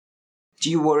Do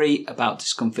you worry about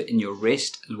discomfort in your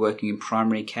wrist as working in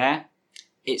primary care?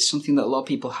 It's something that a lot of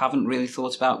people haven't really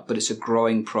thought about, but it's a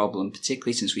growing problem,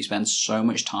 particularly since we spend so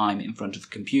much time in front of a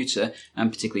computer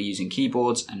and particularly using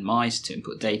keyboards and mice to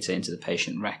input data into the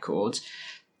patient records,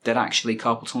 that actually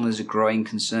carpal tunnel is a growing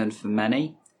concern for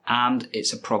many, and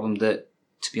it's a problem that,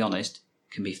 to be honest,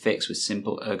 can be fixed with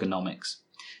simple ergonomics.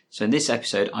 So in this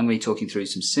episode, I'm going to be talking through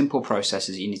some simple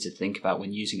processes you need to think about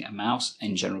when using a mouse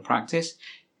in general practice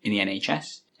in the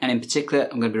NHS. And in particular,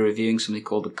 I'm going to be reviewing something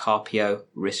called the Carpio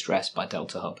Wrist Rest by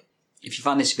Delta Hub. If you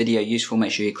find this video useful,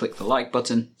 make sure you click the like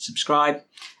button, subscribe,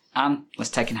 and let's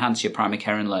take in hand to your primary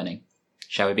care and learning.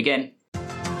 Shall we begin?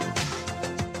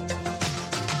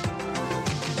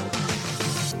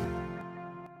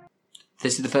 If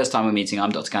this is the first time we're meeting,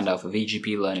 I'm Dr. Gandalf of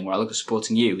EGP Learning, where I look at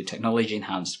supporting you with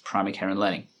technology-enhanced primary care and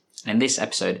learning. And in this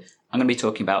episode, I'm going to be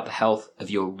talking about the health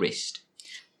of your wrist.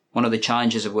 One of the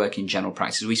challenges of working in general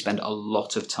practice is we spend a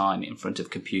lot of time in front of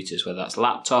computers, whether that's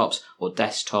laptops or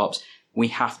desktops. We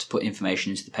have to put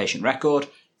information into the patient record.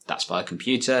 That's via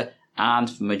computer. And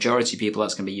for the majority of people,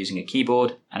 that's going to be using a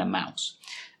keyboard and a mouse.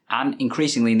 And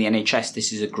increasingly in the NHS,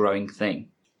 this is a growing thing.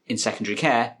 In secondary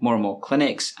care, more and more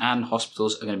clinics and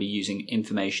hospitals are going to be using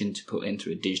information to put in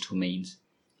through a digital means.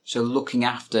 So looking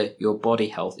after your body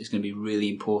health is going to be really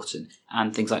important.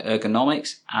 And things like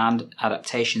ergonomics and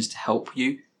adaptations to help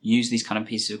you use these kind of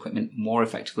pieces of equipment more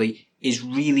effectively is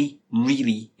really,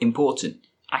 really important.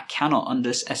 I cannot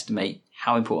underestimate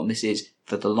how important this is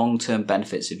for the long-term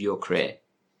benefits of your career.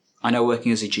 I know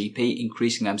working as a GP,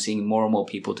 increasingly I'm seeing more and more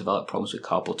people develop problems with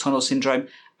carpal tunnel syndrome,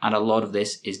 and a lot of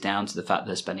this is down to the fact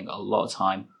they're spending a lot of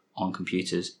time on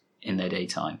computers in their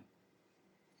daytime.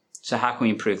 So how can we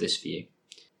improve this for you?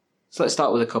 So let's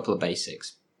start with a couple of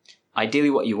basics. Ideally,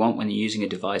 what you want when you're using a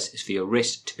device is for your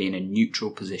wrist to be in a neutral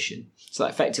position. So that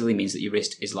effectively means that your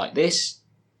wrist is like this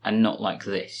and not like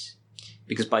this.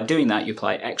 Because by doing that, you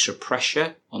apply extra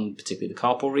pressure on particularly the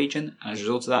carpal region, and as a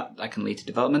result of that, that can lead to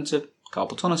development of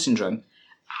carpal tunnel syndrome,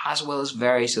 as well as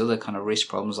various other kind of wrist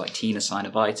problems like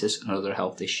tenosynovitis and other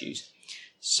health issues.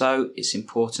 So it's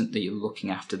important that you're looking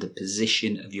after the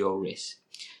position of your wrist.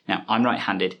 Now, I'm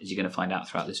right-handed, as you're going to find out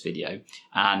throughout this video,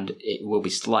 and it will be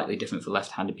slightly different for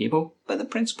left-handed people, but the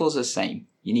principles are the same.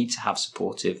 You need to have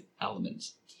supportive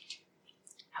elements.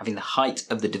 Having the height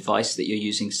of the device that you're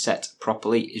using set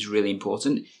properly is really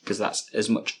important, because that's as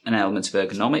much an element of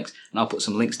ergonomics, and I'll put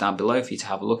some links down below for you to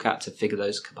have a look at to figure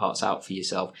those parts out for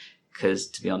yourself, because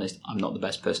to be honest, I'm not the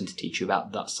best person to teach you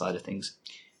about that side of things.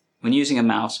 When using a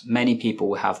mouse, many people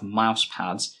will have mouse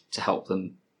pads to help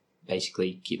them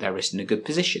basically keep their wrist in a good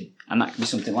position. And that can be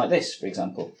something like this, for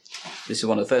example. This is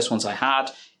one of the first ones I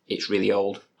had. It's really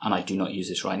old and I do not use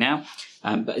this right now.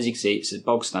 But as you can see, it's a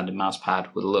bog standard mouse pad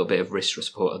with a little bit of wrist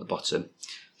support at the bottom.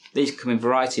 These come in a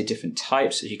variety of different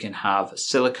types. So you can have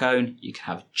silicone, you can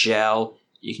have gel,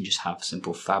 you can just have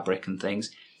simple fabric and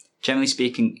things. Generally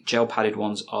speaking, gel padded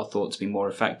ones are thought to be more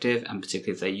effective, and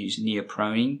particularly if they use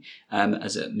neoprene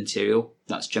as a material,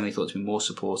 that's generally thought to be more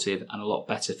supportive and a lot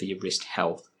better for your wrist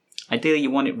health. Ideally,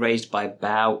 you want it raised by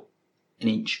about an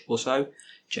inch or so.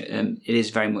 It is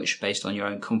very much based on your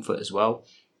own comfort as well,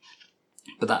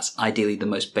 but that's ideally the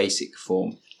most basic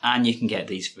form. And you can get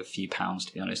these for a few pounds,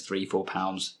 to be honest,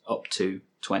 £3-4, up to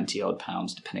 20 odd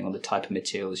pounds, depending on the type of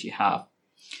materials you have.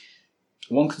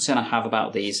 One concern I have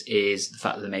about these is the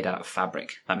fact that they're made out of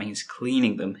fabric. That means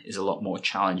cleaning them is a lot more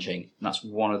challenging. And that's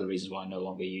one of the reasons why I no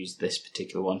longer use this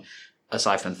particular one,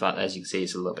 aside from the fact that, as you can see,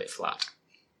 it's a little bit flat.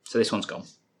 So this one's gone.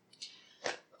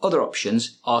 Other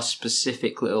options are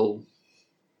specific little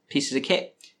pieces of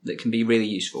kit that can be really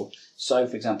useful. So,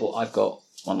 for example, I've got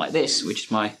one like this, which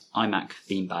is my iMac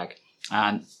beanbag.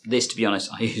 And this, to be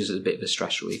honest, I use as a bit of a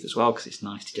stress relief as well, because it's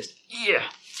nice to just,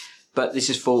 But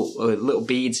this is full of little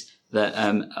beads that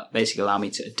basically allow me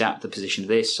to adapt the position of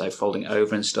this. So folding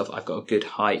over and stuff, I've got a good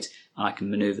height and I can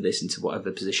maneuver this into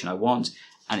whatever position I want.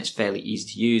 And it's fairly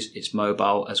easy to use. It's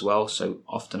mobile as well. So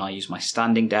often I use my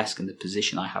standing desk and the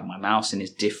position I have my mouse in is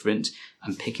different.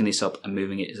 And picking this up and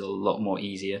moving it is a lot more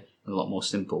easier and a lot more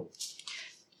simple.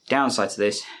 Downside to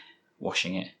this,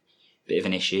 washing it, bit of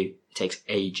an issue. It takes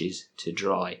ages to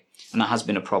dry. And that has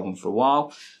been a problem for a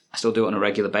while. I still do it on a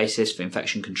regular basis for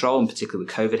infection control, and particularly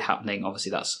with COVID happening,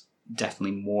 obviously that's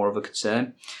definitely more of a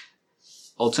concern.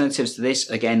 Alternatives to this,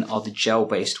 again, are the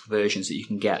gel-based versions that you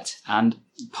can get. And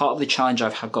part of the challenge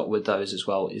I've got with those as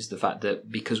well is the fact that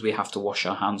because we have to wash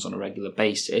our hands on a regular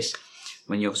basis,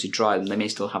 when you obviously dry them, they may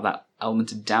still have that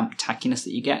element of damp tackiness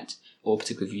that you get, or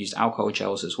particularly if you use alcohol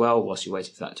gels as well whilst you're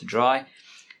waiting for that to dry.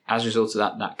 As a result of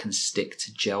that, that can stick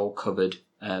to gel-covered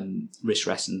wrist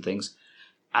rests and things.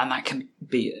 And that can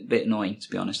be a bit annoying, to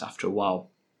be honest, after a while.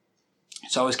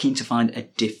 So I was keen to find a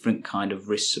different kind of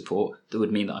wrist support that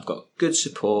would mean that I've got good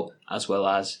support as well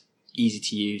as easy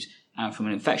to use. And from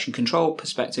an infection control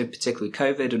perspective, particularly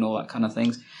COVID and all that kind of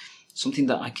things, something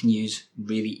that I can use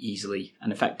really easily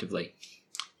and effectively.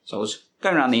 So I was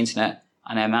going around the internet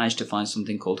and I managed to find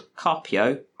something called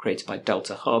Carpio, created by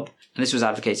Delta Hub. And this was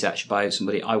advocated actually by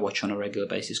somebody I watch on a regular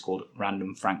basis called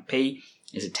Random Frank P.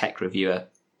 He's a tech reviewer,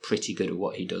 pretty good at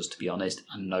what he does, to be honest,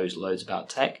 and knows loads about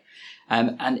tech.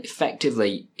 And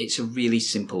effectively, it's a really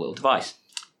simple little device.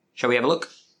 Shall we have a look?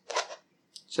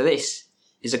 So this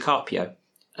is a Carpio.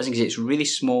 As you can see, it's a really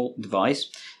small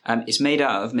device. It's made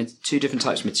out of two different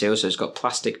types of material. So it's got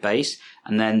plastic base,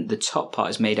 and then the top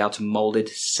part is made out of molded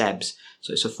sebs.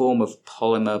 So it's a form of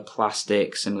polymer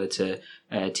plastic similar to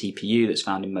TPU that's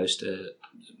found in most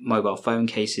mobile phone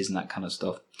cases and that kind of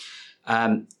stuff.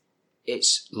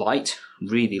 It's light,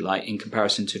 really light in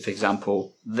comparison to, for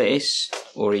example, this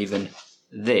or even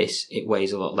this. It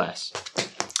weighs a lot less.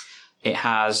 It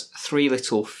has 3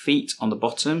 little feet on the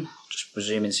bottom. Just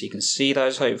presuming so you can see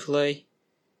those, hopefully.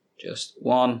 Just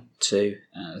 1, 2,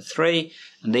 and 3.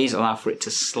 And these allow for it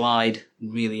to slide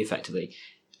really effectively.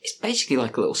 It's basically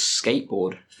like a little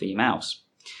skateboard for your mouse.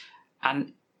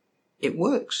 And it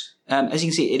works. As you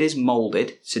can see, it is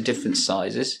molded to different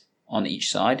sizes on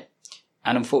each side.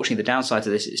 And unfortunately, the downside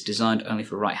to this is it's designed only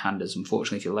for right-handers.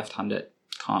 Unfortunately, if you're left-hander,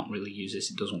 can't really use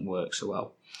this. It doesn't work so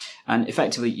well. And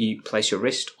effectively, you place your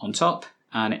wrist on top,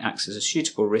 and it acts as a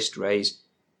suitable wrist raise,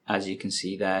 as you can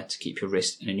see there, to keep your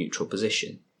wrist in a neutral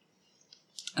position.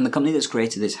 And the company that's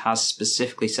created this has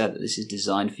specifically said that this is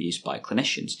designed for use by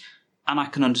clinicians. And I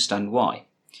can understand why.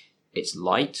 It's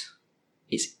light.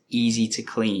 It's easy to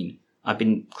clean. I've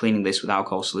been cleaning this with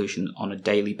alcohol solution on a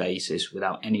daily basis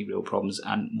without any real problems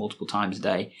and multiple times a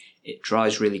day. It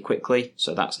dries really quickly,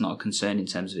 so that's not a concern in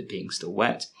terms of it being still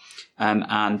wet.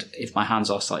 And if my hands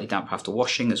are slightly damp after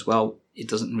washing as well, it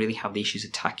doesn't really have the issues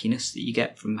of tackiness that you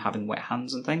get from having wet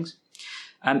hands and things.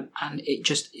 And it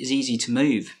just is easy to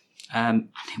move. And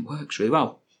it works really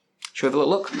well. Shall we have a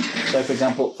little look? So for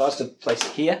example, if I was to place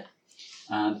it here,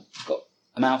 and I've got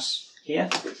a mouse here,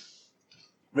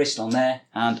 wrist on there,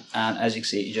 and as you can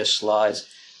see, it just slides,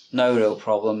 no real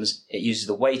problems. It uses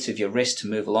the weight of your wrist to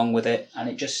move along with it, and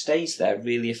it just stays there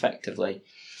really effectively.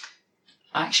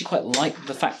 I actually quite like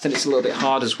the fact that it's a little bit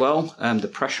hard as well. The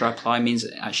pressure I apply means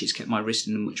that actually it's kept my wrist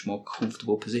in a much more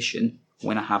comfortable position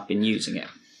when I have been using it.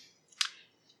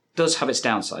 It does have its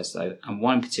downsides though, and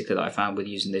one in particular that I found with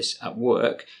using this at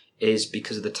work is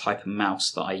because of the type of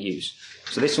mouse that I use.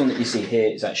 So this one that you see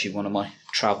here is actually one of my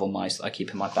travel mice that I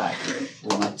keep in my bag. The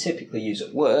one I typically use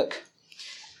at work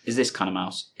is this kind of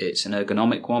mouse. It's an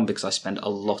ergonomic one because I spend a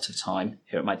lot of time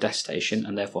here at my desk station,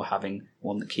 and therefore having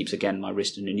one that keeps, again, my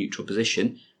wrist in a neutral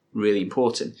position, really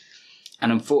important.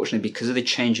 And unfortunately, because of the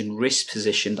change in wrist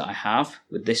position that I have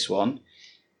with this one,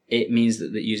 it means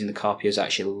that using the Carpio is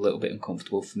actually a little bit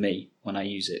uncomfortable for me when I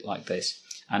use it like this.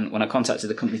 And when I contacted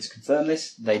the company to confirm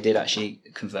this, they did actually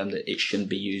confirm that it shouldn't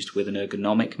be used with an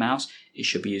ergonomic mouse. It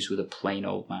should be used with a plain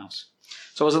old mouse.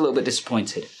 So I was a little bit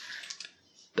disappointed.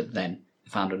 But then I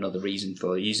found another reason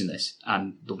for using this,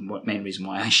 and the main reason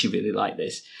why I actually really like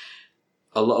this.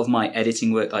 A lot of my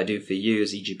editing work that I do for you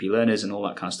as EGP learners and all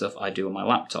that kind of stuff, I do on my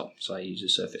laptop. So I use a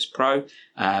Surface Pro,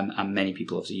 and many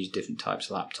people obviously use different types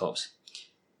of laptops.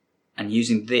 And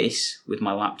using this with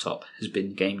my laptop has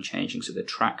been game changing. So the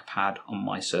trackpad on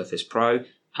my Surface Pro,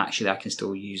 actually I can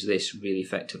still use this really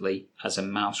effectively as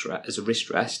a as a wrist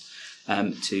rest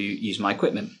to use my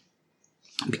equipment.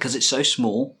 And because it's so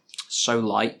small, so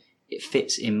light, it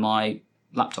fits in my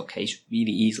laptop case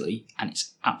really easily, and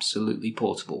it's absolutely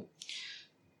portable.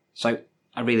 So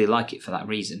I really like it for that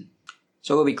reason.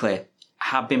 So we'll be clear, I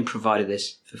have been provided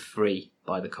this for free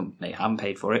by the company. I haven't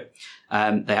paid for it.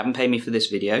 They haven't paid me for this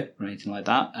video or anything like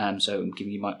that. So I'm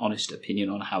giving you my honest opinion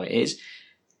on how it is.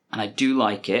 And I do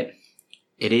like it.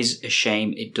 It is a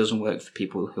shame it doesn't work for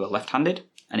people who are left-handed.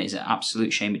 And it's an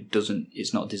absolute shame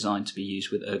it's not designed to be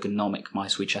used with ergonomic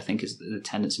mice, which I think is the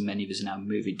tendency many of us are now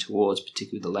moving towards,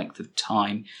 particularly the length of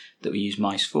time that we use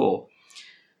mice for.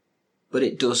 But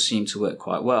it does seem to work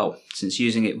quite well. Since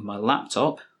using it with my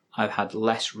laptop, I've had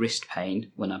less wrist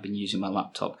pain when I've been using my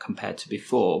laptop compared to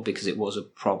before, because it was a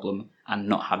problem, and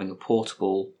not having a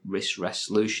portable wrist rest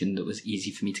solution that was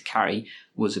easy for me to carry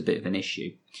was a bit of an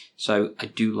issue. So I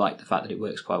do like the fact that it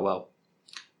works quite well.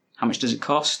 How much does it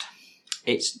cost?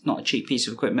 It's not a cheap piece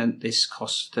of equipment. This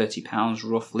costs £30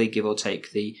 roughly, give or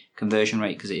take the conversion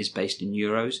rate, because it is based in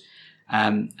euros.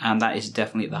 And that is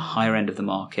definitely at the higher end of the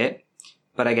market.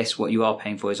 But I guess what you are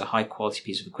paying for is a high quality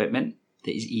piece of equipment.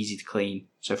 that is easy to clean.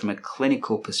 So from a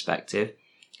clinical perspective,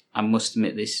 I must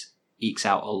admit this ekes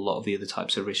out a lot of the other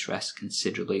types of wrist rests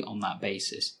considerably on that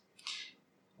basis.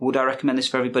 Would I recommend this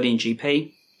for everybody in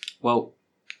GP? Well,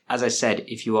 as I said,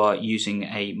 if you are using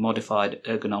a modified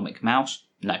ergonomic mouse,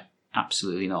 no,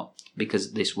 absolutely not,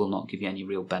 because this will not give you any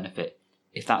real benefit.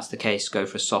 If that's the case, go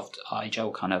for a soft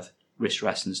iGel kind of wrist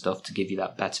rest and stuff to give you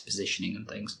that better positioning and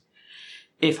things.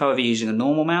 If, however, you're using a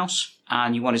normal mouse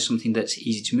and you wanted something that's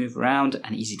easy to move around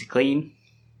and easy to clean,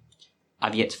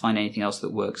 I've yet to find anything else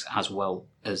that works as well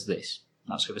as this.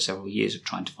 That's over several years of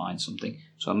trying to find something.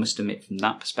 So I must admit, from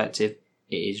that perspective,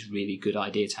 it is really a good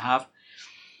idea to have.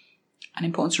 And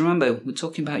important to remember, we're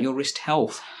talking about your wrist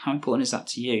health. How important is that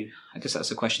to you? I guess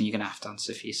that's a question you're going to have to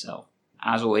answer for yourself.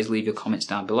 As always, leave your comments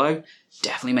down below.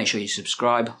 Definitely make sure you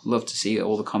subscribe. Love to see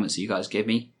all the comments that you guys give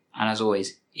me. And as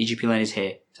always, EGP Learning is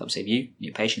here to help save you and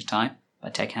your patients time by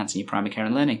taking hands in your primary care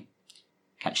and learning.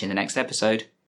 Catch you in the next episode.